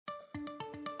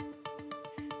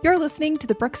You're listening to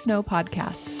the Brooke Snow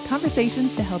Podcast,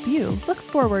 conversations to help you look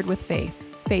forward with faith.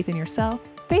 Faith in yourself,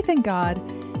 faith in God,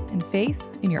 and faith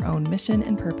in your own mission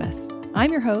and purpose.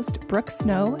 I'm your host, Brooke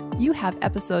Snow. You have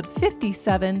episode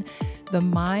 57, The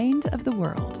Mind of the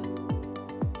World.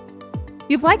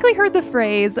 You've likely heard the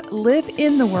phrase, live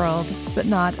in the world, but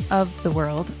not of the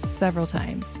world, several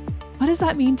times. What does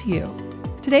that mean to you?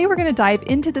 Today, we're going to dive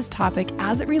into this topic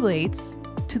as it relates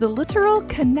to the literal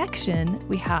connection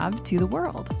we have to the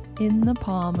world in the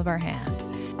palm of our hand.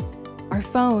 Our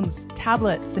phones,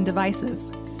 tablets, and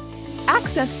devices.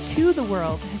 Access to the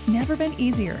world has never been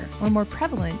easier or more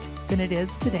prevalent than it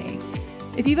is today.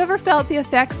 If you've ever felt the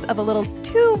effects of a little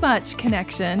too much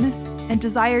connection and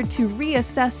desired to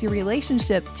reassess your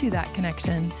relationship to that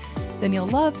connection, then you'll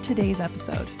love today's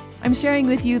episode. I'm sharing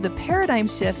with you the paradigm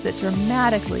shift that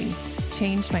dramatically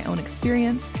changed my own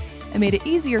experience and made it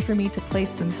easier for me to place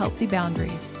some healthy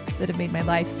boundaries that have made my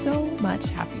life so much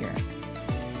happier.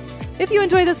 If you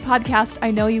enjoy this podcast, I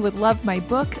know you would love my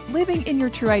book, Living in Your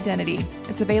True Identity.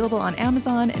 It's available on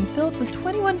Amazon and filled with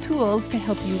 21 tools to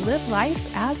help you live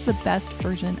life as the best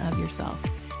version of yourself.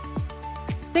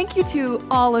 Thank you to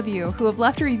all of you who have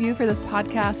left a review for this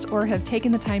podcast or have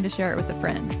taken the time to share it with a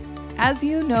friend. As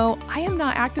you know, I am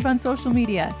not active on social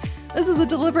media. This is a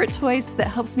deliberate choice that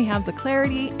helps me have the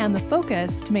clarity and the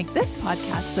focus to make this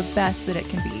podcast the best that it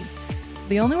can be. So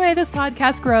the only way this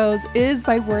podcast grows is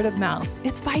by word of mouth.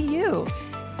 It's by you.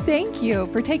 Thank you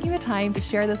for taking the time to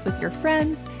share this with your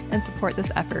friends and support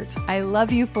this effort. I love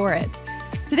you for it.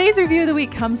 Today's review of the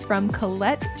week comes from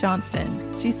Colette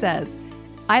Johnston. She says,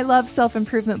 I love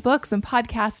self-improvement books and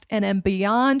podcasts and am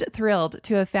beyond thrilled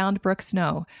to have found Brooke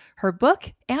Snow. Her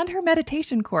book and her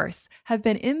meditation course have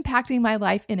been impacting my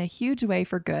life in a huge way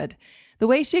for good. The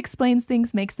way she explains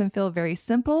things makes them feel very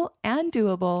simple and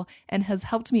doable and has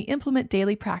helped me implement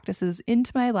daily practices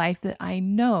into my life that I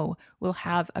know will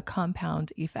have a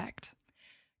compound effect.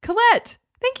 Colette,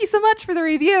 thank you so much for the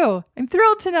review. I'm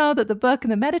thrilled to know that the book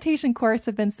and the meditation course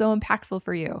have been so impactful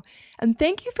for you. And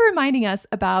thank you for reminding us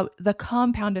about the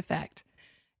compound effect.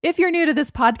 If you're new to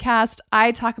this podcast,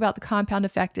 I talk about the compound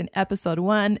effect in episode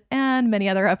 1 and many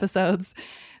other episodes.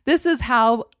 This is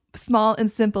how small and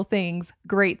simple things,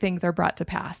 great things are brought to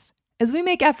pass. As we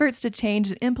make efforts to change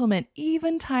and implement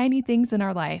even tiny things in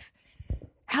our life,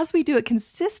 as we do it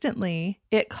consistently,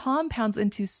 it compounds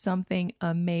into something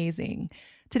amazing.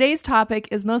 Today's topic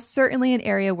is most certainly an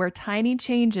area where tiny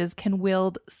changes can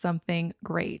wield something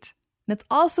great. And it's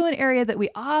also an area that we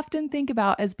often think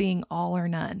about as being all or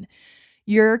none.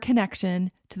 Your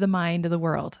connection to the mind of the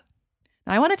world.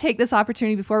 Now, I want to take this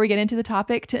opportunity before we get into the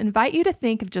topic to invite you to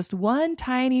think of just one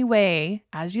tiny way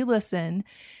as you listen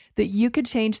that you could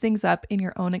change things up in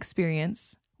your own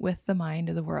experience with the mind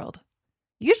of the world.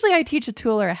 Usually I teach a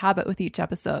tool or a habit with each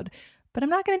episode, but I'm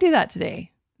not going to do that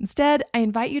today. Instead, I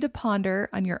invite you to ponder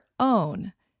on your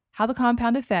own how the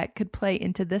compound effect could play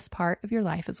into this part of your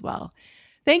life as well.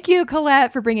 Thank you,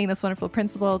 Colette, for bringing this wonderful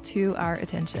principle to our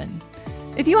attention.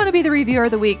 If you want to be the reviewer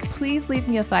of the week, please leave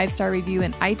me a 5-star review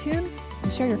in iTunes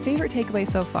and share your favorite takeaway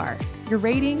so far. Your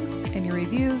ratings and your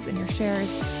reviews and your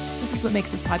shares, this is what makes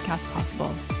this podcast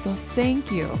possible. So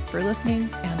thank you for listening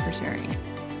and for sharing.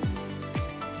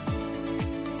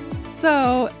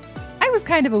 So I was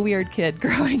kind of a weird kid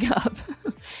growing up,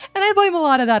 and I blame a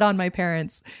lot of that on my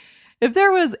parents. If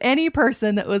there was any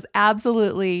person that was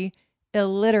absolutely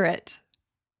illiterate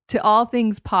to all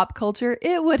things pop culture,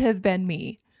 it would have been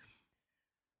me.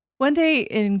 One day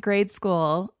in grade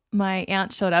school, my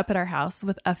aunt showed up at our house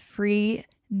with a free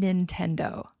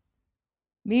Nintendo.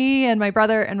 Me and my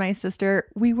brother and my sister,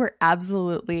 we were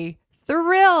absolutely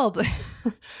thrilled.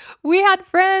 We had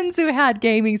friends who had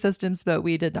gaming systems, but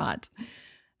we did not.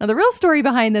 Now, the real story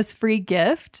behind this free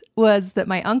gift was that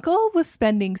my uncle was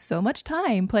spending so much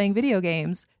time playing video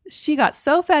games, she got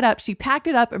so fed up, she packed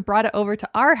it up and brought it over to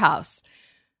our house.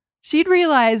 She'd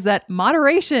realized that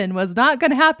moderation was not going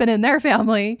to happen in their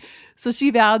family, so she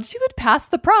vowed she would pass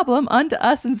the problem on to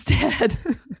us instead.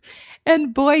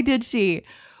 And boy, did she.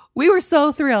 We were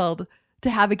so thrilled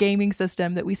to have a gaming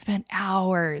system that we spent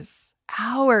hours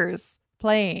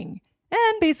playing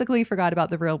and basically forgot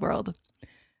about the real world.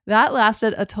 That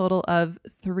lasted a total of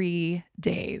 3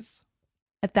 days.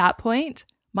 At that point,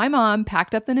 my mom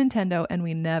packed up the Nintendo and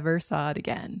we never saw it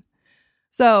again.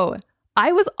 So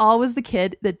I was always the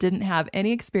kid that didn't have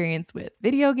any experience with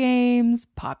video games,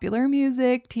 popular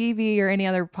music, TV, or any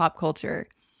other pop culture.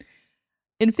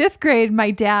 In 5th grade,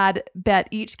 my dad bet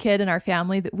each kid in our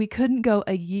family that we couldn't go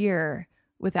a year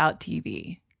without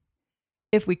TV.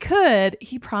 If we could,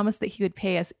 he promised that he would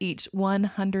pay us each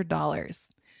 $100.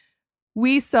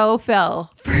 We so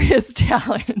fell for his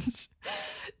challenge.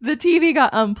 The TV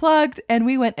got unplugged and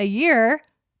we went a year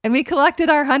and we collected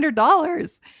our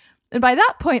 $100. And by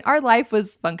that point, our life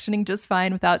was functioning just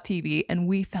fine without TV and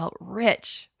we felt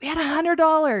rich. We had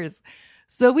 $100.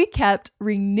 So we kept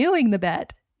renewing the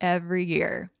bet every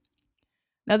year.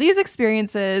 Now, these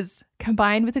experiences,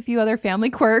 combined with a few other family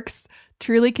quirks,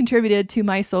 truly contributed to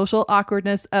my social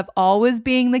awkwardness of always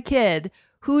being the kid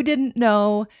who didn't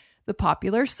know the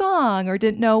popular song or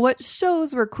didn't know what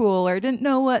shows were cool or didn't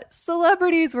know what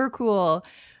celebrities were cool.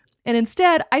 And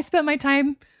instead, I spent my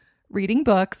time reading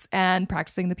books and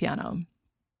practicing the piano.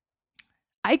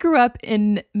 I grew up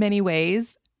in many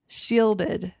ways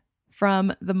shielded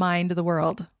from the mind of the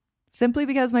world, simply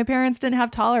because my parents didn't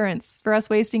have tolerance for us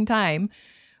wasting time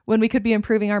when we could be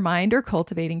improving our mind or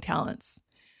cultivating talents.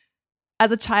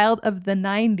 As a child of the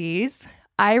 90s,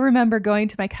 I remember going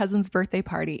to my cousin's birthday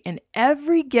party, and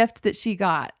every gift that she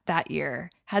got that year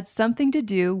had something to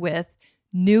do with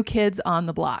New Kids on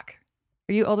the Block.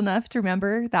 Are you old enough to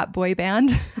remember that boy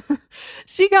band?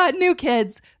 She got New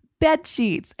Kids bed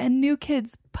sheets and New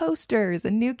Kids posters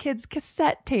and New Kids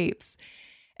cassette tapes.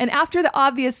 And after the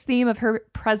obvious theme of her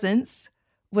presence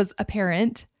was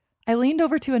apparent, I leaned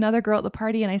over to another girl at the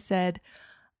party and I said,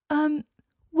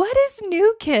 what is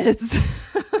New Kids?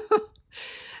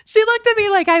 She looked at me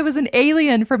like I was an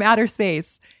alien from outer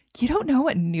space. You don't know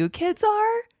what New Kids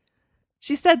are?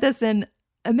 She said this in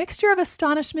a mixture of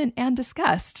astonishment and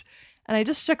disgust. And I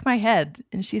just shook my head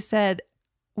and she said,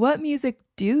 what music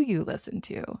do you listen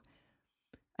to?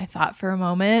 I thought for a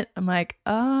moment. I'm like,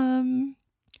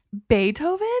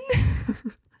 Beethoven?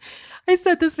 I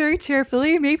said this very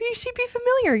cheerfully. Maybe she'd be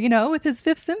familiar, with his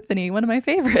Fifth Symphony, one of my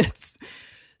favorites.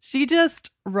 She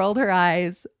just rolled her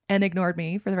eyes and ignored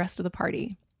me for the rest of the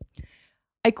party.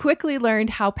 I quickly learned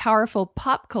how powerful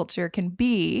pop culture can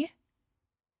be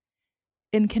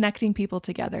in connecting people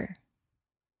together.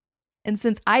 And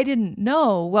since I didn't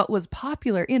know what was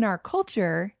popular in our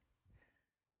culture,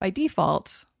 by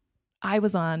default, I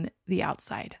was on the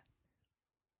outside.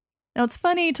 Now, it's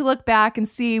funny to look back and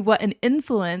see what an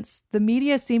influence the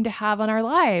media seemed to have on our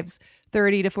lives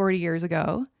 30 to 40 years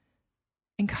ago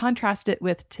and contrast it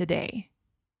with today.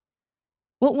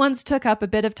 What once took up a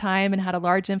bit of time and had a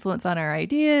large influence on our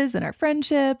ideas and our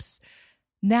friendships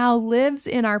now lives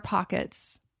in our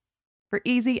pockets for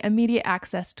easy, immediate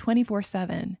access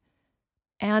 24/7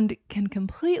 and can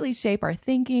completely shape our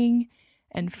thinking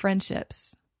and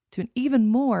friendships to an even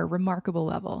more remarkable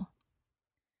level.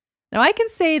 Now, I can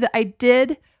say that I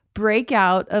did break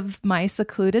out of my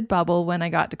secluded bubble when I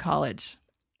got to college.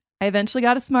 I eventually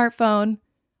got a smartphone.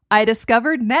 I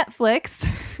discovered Netflix,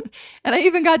 and I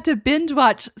even got to binge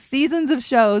watch seasons of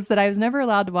shows that I was never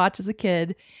allowed to watch as a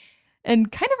kid,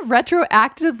 and kind of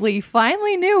retroactively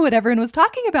finally knew what everyone was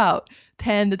talking about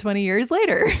 10 to 20 years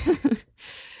later.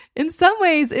 In some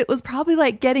ways, it was probably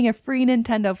like getting a free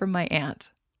Nintendo from my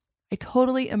aunt. I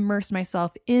totally immersed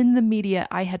myself in the media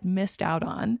I had missed out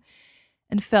on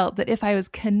and felt that if I was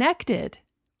connected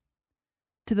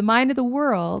to the mind of the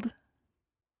world,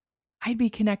 I'd be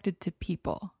connected to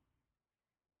people.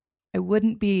 I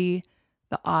wouldn't be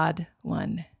the odd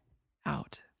one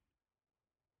out.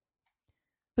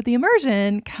 But the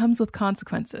immersion comes with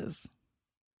consequences.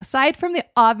 Aside from the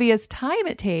obvious time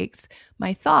it takes,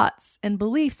 my thoughts and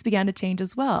beliefs began to change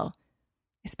as well.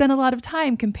 I spent a lot of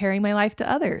time comparing my life to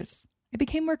others. I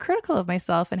became more critical of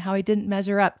myself and how I didn't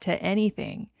measure up to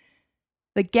anything.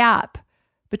 The gap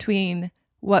between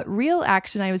what real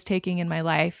action I was taking in my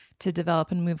life to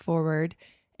develop and move forward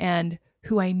and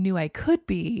who I knew I could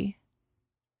be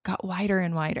got wider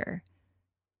and wider.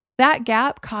 That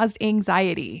gap caused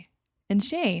anxiety and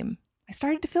shame. I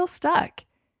started to feel stuck.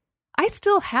 I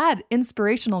still had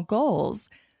inspirational goals,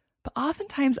 but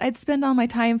oftentimes I'd spend all my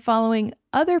time following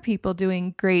other people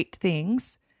doing great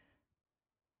things,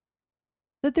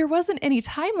 that there wasn't any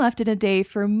time left in a day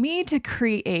for me to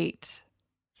create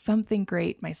something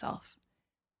great myself.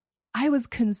 I was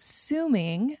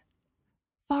consuming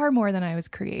far more than I was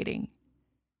creating.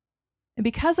 And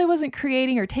because I wasn't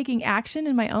creating or taking action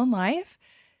in my own life,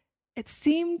 it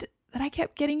seemed that I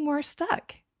kept getting more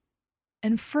stuck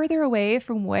and further away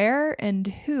from where and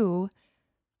who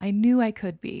I knew I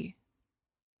could be.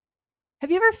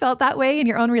 Have you ever felt that way in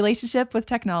your own relationship with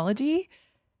technology?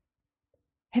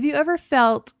 Have you ever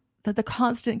felt that the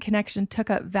constant connection took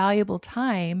up valuable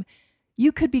time?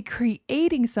 You could be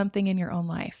creating something in your own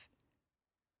life,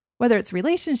 whether it's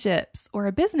relationships or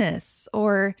a business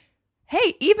or,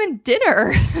 hey, even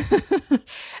dinner.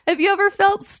 Have you ever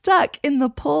felt stuck in the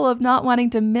pull of not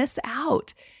wanting to miss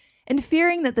out and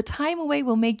fearing that the time away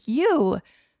will make you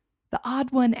the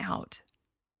odd one out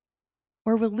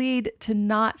or will lead to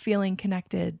not feeling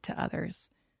connected to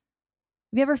others?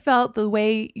 Have you ever felt the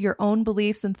way your own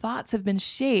beliefs and thoughts have been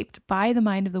shaped by the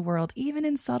mind of the world, even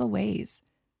in subtle ways?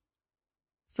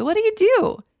 So what do you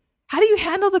do? How do you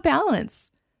handle the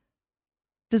balance?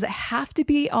 Does it have to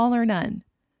be all or none?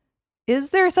 Is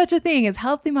there such a thing as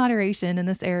healthy moderation in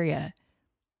this area?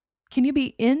 Can you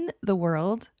be in the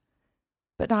world,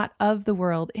 but not of the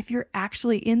world if you're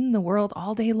actually in the world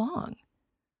all day long?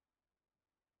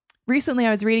 Recently, I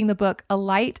was reading the book A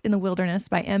Light in the Wilderness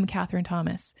by M. Catherine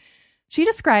Thomas. She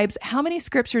describes how many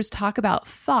scriptures talk about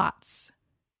thoughts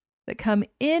that come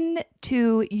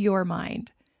into your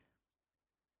mind,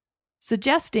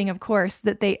 suggesting, of course,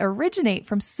 that they originate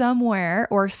from somewhere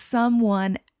or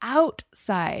someone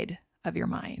outside of your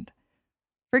mind.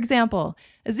 For example,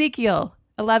 Ezekiel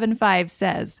 11:5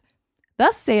 says,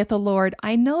 "Thus saith the Lord,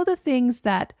 I know the things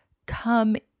that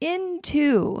come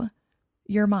into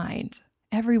your mind,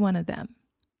 every one of them."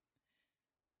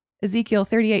 Ezekiel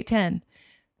 38:10,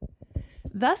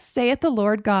 "Thus saith the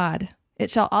Lord God,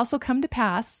 it shall also come to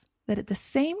pass that at the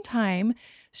same time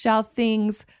shall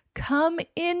things come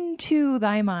into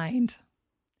thy mind,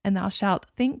 and thou shalt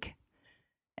think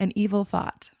an evil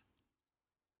thought."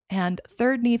 And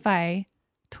 3 Nephi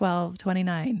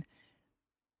 12:29,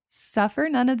 "Suffer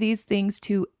none of these things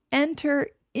to enter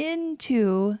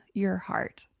into your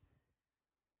heart."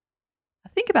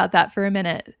 Think about that for a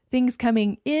minute. Things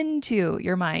coming into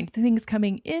your mind, things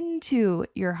coming into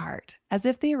your heart, as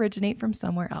if they originate from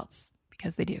somewhere else,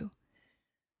 because they do.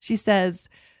 She says,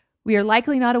 we are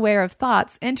likely not aware of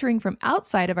thoughts entering from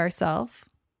outside of ourselves,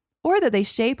 or that they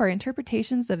shape our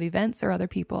interpretations of events or other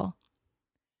people.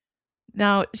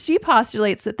 Now, she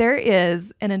postulates that there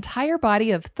is an entire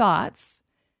body of thoughts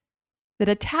that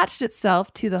attached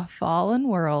itself to the fallen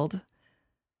world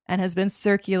and has been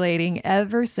circulating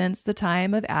ever since the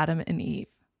time of Adam and Eve.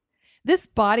 This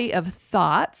body of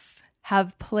thoughts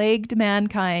have plagued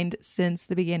mankind since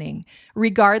the beginning,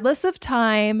 regardless of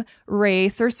time,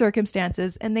 race, or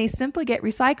circumstances, and they simply get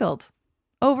recycled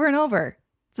over and over.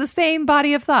 It's the same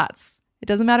body of thoughts. It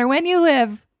doesn't matter when you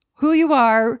live, who you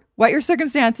are, what your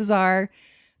circumstances are.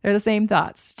 They're the same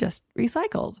thoughts, just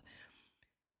recycled.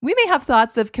 We may have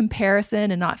thoughts of comparison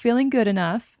and not feeling good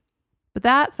enough, but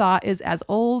that thought is as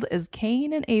old as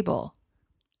Cain and Abel.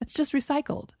 It's just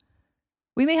recycled.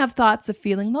 We may have thoughts of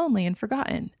feeling lonely and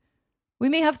forgotten. We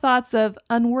may have thoughts of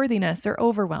unworthiness or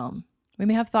overwhelm. We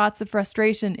may have thoughts of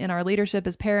frustration in our leadership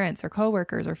as parents or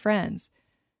coworkers or friends.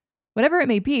 Whatever it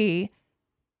may be,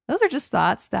 those are just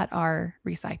thoughts that are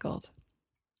recycled.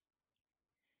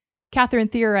 Catherine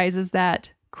theorizes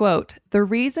that, quote, "The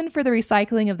reason for the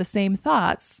recycling of the same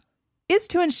thoughts is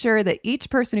to ensure that each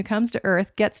person who comes to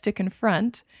Earth gets to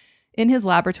confront in his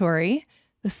laboratory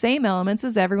the same elements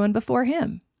as everyone before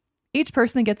him. Each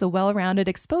person gets a well-rounded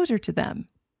exposure to them.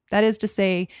 That is to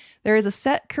say, there is a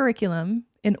set curriculum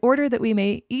in order that we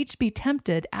may each be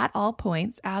tempted at all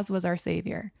points, as was our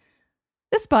Savior.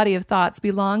 This body of thoughts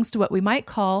belongs to what we might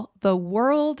call the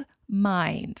world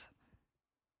mind,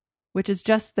 which is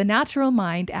just the natural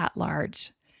mind at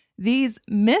large. These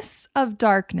mists of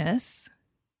darkness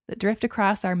that drift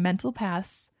across our mental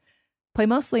paths play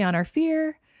mostly on our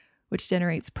fear, which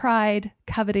generates pride,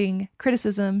 coveting,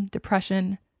 criticism,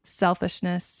 depression,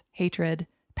 selfishness, hatred,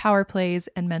 power plays,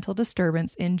 and mental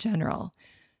disturbance in general.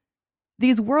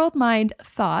 These world mind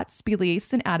thoughts,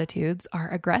 beliefs, and attitudes are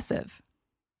aggressive.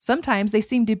 Sometimes they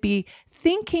seem to be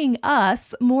thinking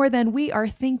us more than we are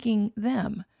thinking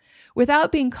them.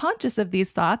 Without being conscious of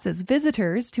these thoughts as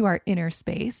visitors to our inner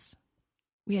space,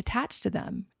 we attach to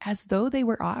them as though they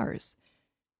were ours,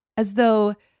 as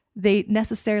though they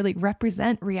necessarily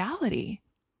represent reality.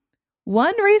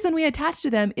 One reason we attach to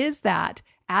them is that,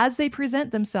 as they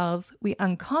present themselves, we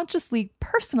unconsciously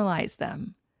personalize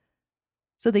them,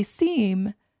 so they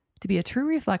seem to be a true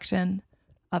reflection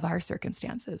of our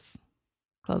circumstances."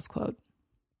 Close quote.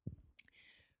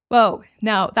 Whoa,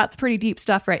 now that's pretty deep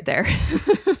stuff right there.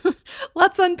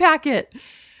 Let's unpack it.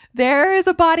 There is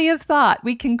a body of thought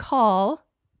we can call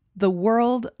the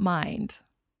world mind.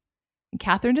 And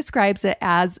Catherine describes it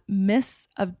as mists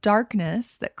of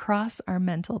darkness that cross our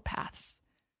mental paths.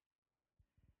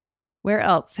 Where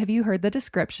else have you heard the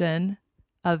description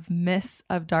of mists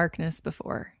of darkness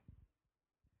before?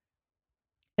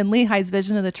 In Lehi's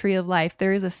vision of the tree of life,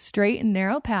 there is a straight and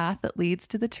narrow path that leads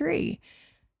to the tree,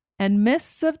 and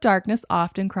mists of darkness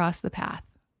often cross the path,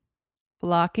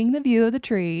 blocking the view of the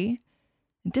tree,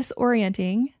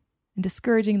 disorienting and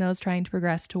discouraging those trying to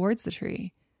progress towards the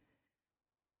tree.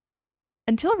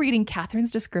 Until reading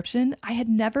Catherine's description, I had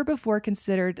never before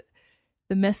considered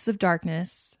the mists of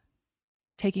darkness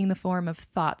taking the form of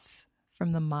thoughts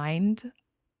from the mind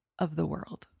of the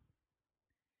world.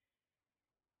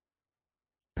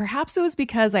 Perhaps it was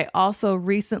because I also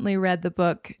recently read the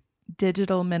book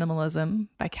Digital Minimalism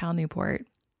by Cal Newport,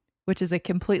 which is a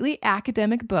completely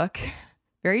academic book,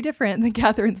 very different than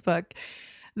Catherine's book,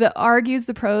 that argues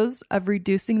the pros of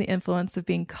reducing the influence of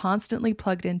being constantly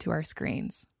plugged into our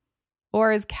screens.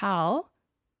 Or as Cal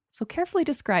so carefully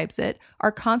describes it,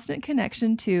 our constant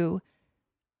connection to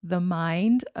the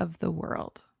mind of the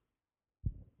world.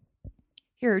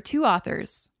 Here are two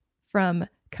authors from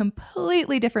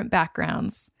completely different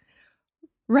backgrounds,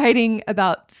 writing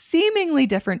about seemingly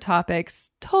different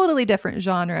topics, totally different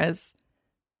genres,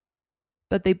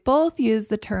 but they both use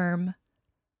the term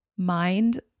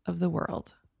mind of the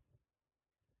world.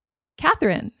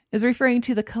 Catherine is referring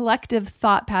to the collective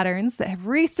thought patterns that have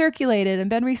recirculated and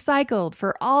been recycled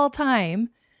for all time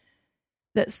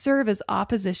that serve as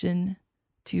opposition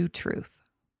to truth.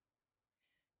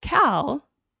 Cal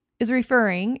is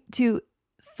referring to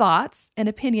thoughts and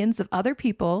opinions of other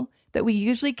people that we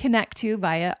usually connect to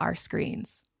via our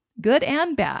screens, good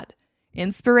and bad,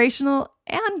 inspirational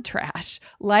and trash,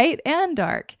 light and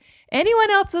dark, anyone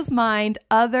else's mind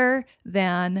other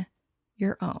than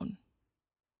your own.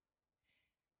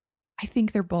 I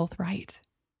think they're both right.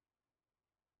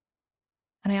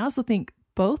 And I also think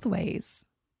both ways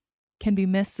can be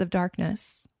mists of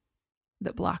darkness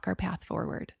that block our path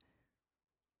forward.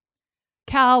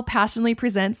 Cal passionately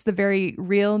presents the very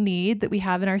real need that we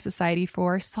have in our society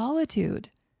for solitude.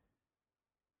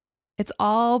 It's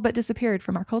all but disappeared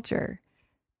from our culture.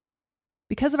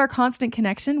 Because of our constant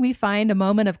connection, we find a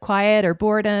moment of quiet or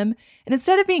boredom, and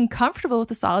instead of being comfortable with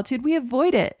the solitude, we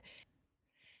avoid it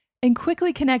and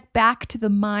quickly connect back to the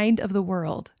mind of the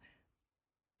world.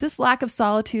 This lack of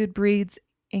solitude breeds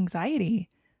anxiety,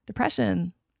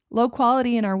 depression, low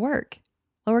quality in our work,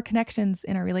 lower connections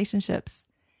in our relationships,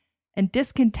 and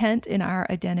discontent in our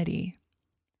identity.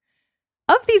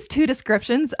 Of these two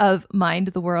descriptions of mind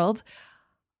of the world,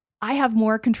 I have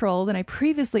more control than I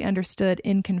previously understood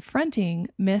in confronting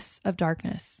mists of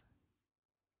darkness.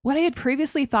 What I had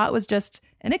previously thought was just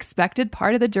an expected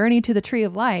part of the journey to the tree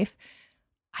of life,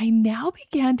 I now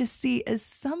began to see as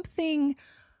something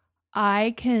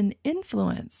I can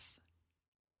influence.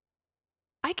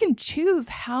 I can choose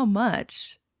how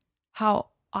much, how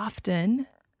often,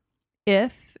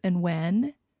 if and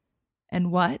when, and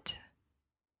what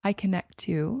I connect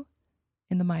to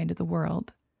in the mind of the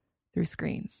world through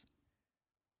screens.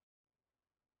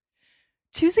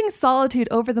 Choosing solitude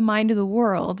over the mind of the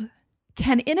world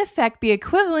can in effect be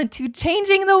equivalent to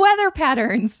changing the weather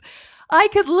patterns. I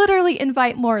could literally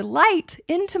invite more light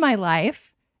into my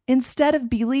life instead of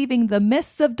believing the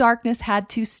mists of darkness had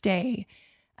to stay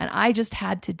and I just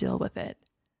had to deal with it.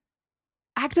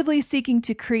 Actively seeking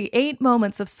to create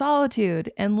moments of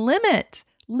solitude and limit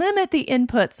the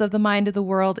inputs of the mind of the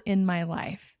world in my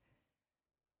life.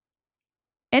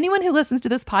 Anyone who listens to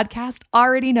this podcast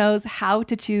already knows how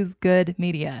to choose good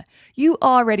media. You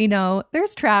already know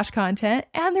there's trash content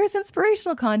and there's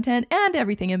inspirational content and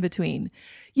everything in between.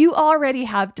 You already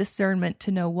have discernment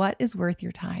to know what is worth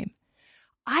your time.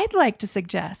 I'd like to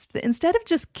suggest that instead of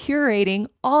just curating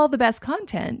all the best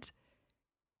content,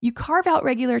 you carve out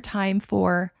regular time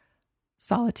for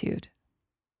solitude,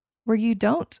 where you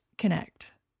don't connect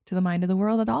to the mind of the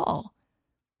world at all.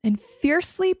 And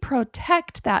fiercely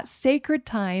protect that sacred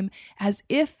time as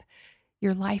if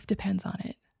your life depends on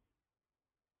it.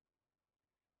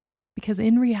 Because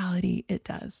in reality, it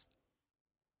does.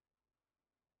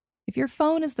 If your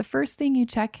phone is the first thing you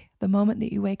check the moment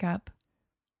that you wake up,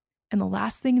 and the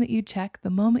last thing that you check the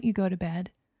moment you go to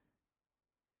bed,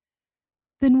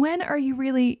 then when are you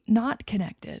really not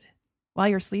connected? While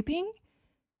you're sleeping?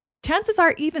 Chances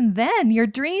are even then, your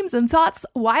dreams and thoughts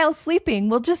while sleeping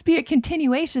will just be a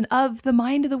continuation of the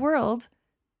mind of the world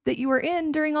that you were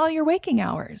in during all your waking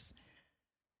hours.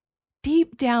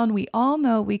 Deep down, we all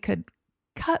know we could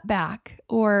cut back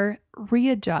or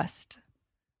readjust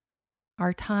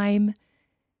our time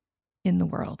in the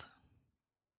world.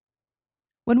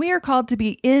 When we are called to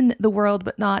be in the world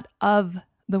but not of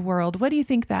the world, what do you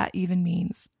think that even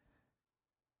means?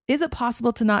 Is it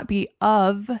possible to not be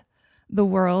of the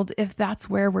world if that's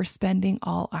where we're spending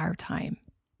all our time?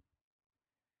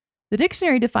 The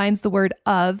dictionary defines the word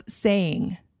of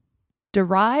saying,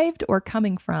 derived or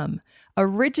coming from,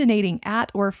 originating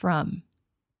at or from.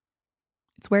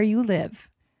 It's where you live.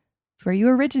 It's where you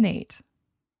originate.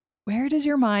 Where does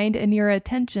your mind and your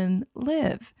attention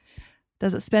live?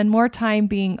 Does it spend more time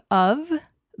being of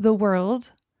the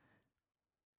world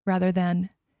rather than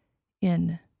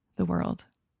in the world?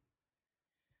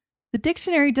 The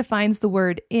dictionary defines the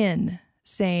word in,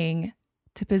 saying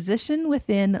to position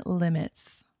within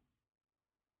limits.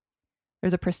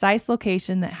 There's a precise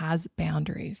location that has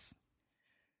boundaries.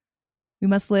 We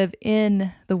must live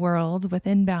in the world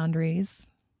within boundaries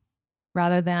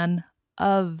rather than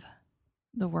of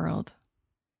the world,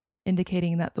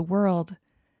 indicating that the world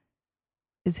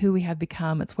is who we have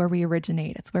become. It's where we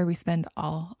originate. It's where we spend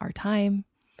all our time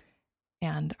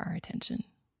and our attention.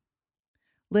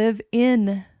 Live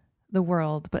in the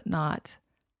world, but not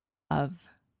of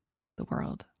the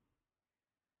world.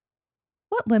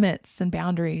 What limits and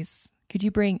boundaries could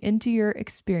you bring into your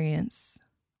experience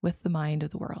with the mind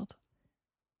of the world?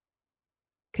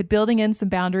 Could building in some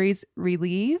boundaries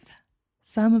relieve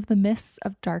some of the mists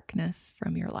of darkness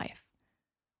from your life?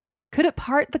 Could it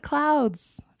part the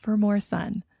clouds for more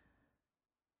sun?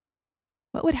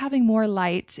 What would having more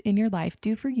light in your life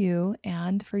do for you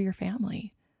and for your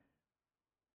family?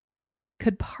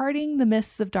 Could parting the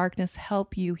mists of darkness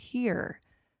help you hear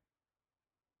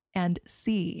and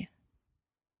see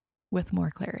with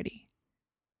more clarity?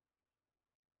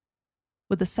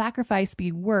 Would the sacrifice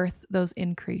be worth those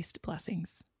increased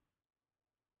blessings?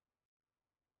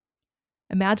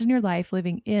 Imagine your life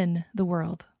living in the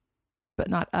world, but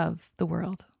not of the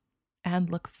world, and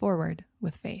look forward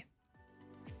with faith.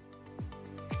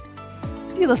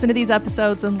 Do you listen to these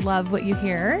episodes and love what you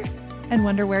hear and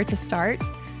wonder where to start?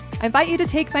 I invite you to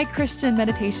take my Christian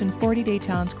Meditation 40-Day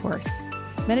Challenge course.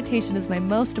 Meditation is my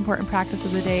most important practice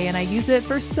of the day, and I use it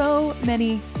for so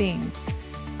many things,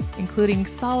 including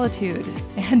solitude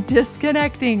and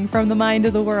disconnecting from the mind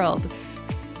of the world.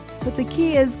 But the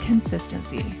key is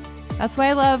consistency. That's why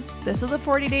I love this is a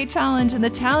 40-day challenge, and the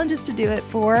challenge is to do it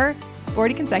for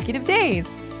 40 consecutive days.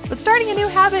 But starting a new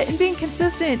habit and being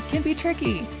consistent can be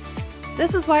tricky.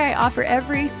 This is why I offer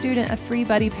every student a free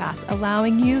buddy pass,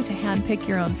 allowing you to handpick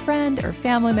your own friend or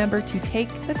family member to take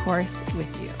the course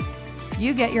with you.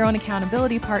 You get your own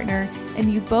accountability partner,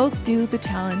 and you both do the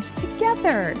challenge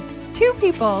together. 2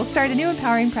 people start a new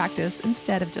empowering practice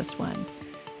instead of just one.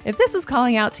 If this is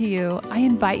calling out to you, I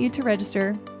invite you to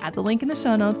register at the link in the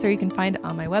show notes, or you can find it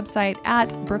on my website at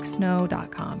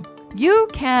brooksnow.com. You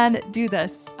can do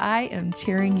this. I am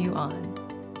cheering you on.